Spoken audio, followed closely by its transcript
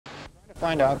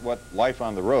Find out what life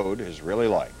on the road is really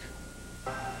like.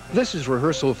 This is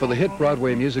rehearsal for the hit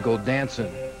Broadway musical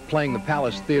Dancin', playing the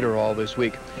Palace Theater all this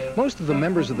week. Most of the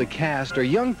members of the cast are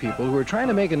young people who are trying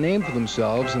to make a name for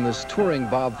themselves in this touring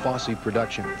Bob Fosse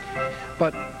production.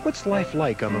 But what's life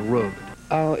like on the road?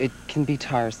 Oh, it can be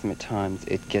tiresome at times.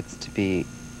 It gets to be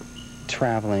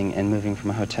traveling and moving from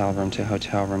a hotel room to a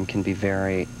hotel room can be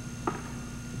very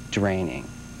draining,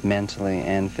 mentally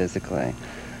and physically.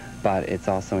 But it's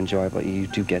also enjoyable. You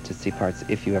do get to see parts.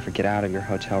 If you ever get out of your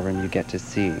hotel room, you get to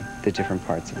see the different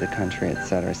parts of the country,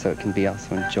 etc. So it can be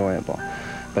also enjoyable,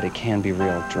 but it can be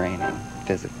real draining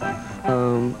physically.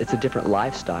 It's a different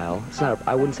lifestyle. It's not.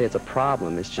 I wouldn't say it's a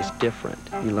problem. It's just different.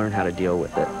 You learn how to deal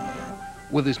with it.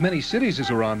 With as many cities as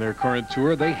are on their current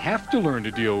tour, they have to learn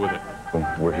to deal with it.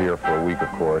 We're here for a week, of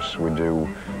course. We do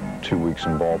 2 weeks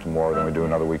in Baltimore, then we do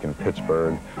another week in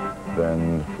Pittsburgh,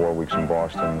 then 4 weeks in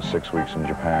Boston, 6 weeks in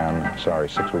Japan,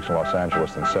 6 weeks in Los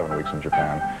Angeles, then 7 weeks in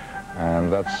Japan.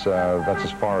 And that's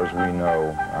as far as we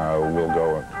know we'll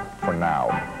go for now.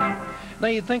 Now,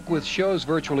 you'd think with shows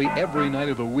virtually every night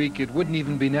of the week, it wouldn't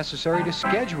even be necessary to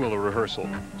schedule a rehearsal.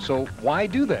 So why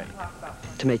do they?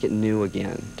 To make it new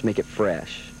again, to make it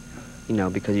fresh, you know,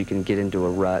 because you can get into a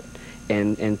rut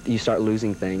and you start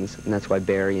losing things, and that's why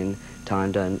Barry and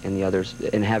Tonda and the others,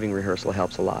 and having rehearsal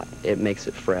helps a lot. It makes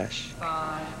it fresh.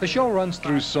 The show runs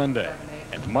through Sunday,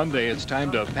 and Monday it's time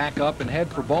to pack up and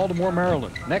head for Baltimore,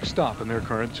 Maryland, next stop in their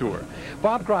current tour.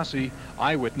 Bob Grossi,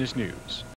 Eyewitness News.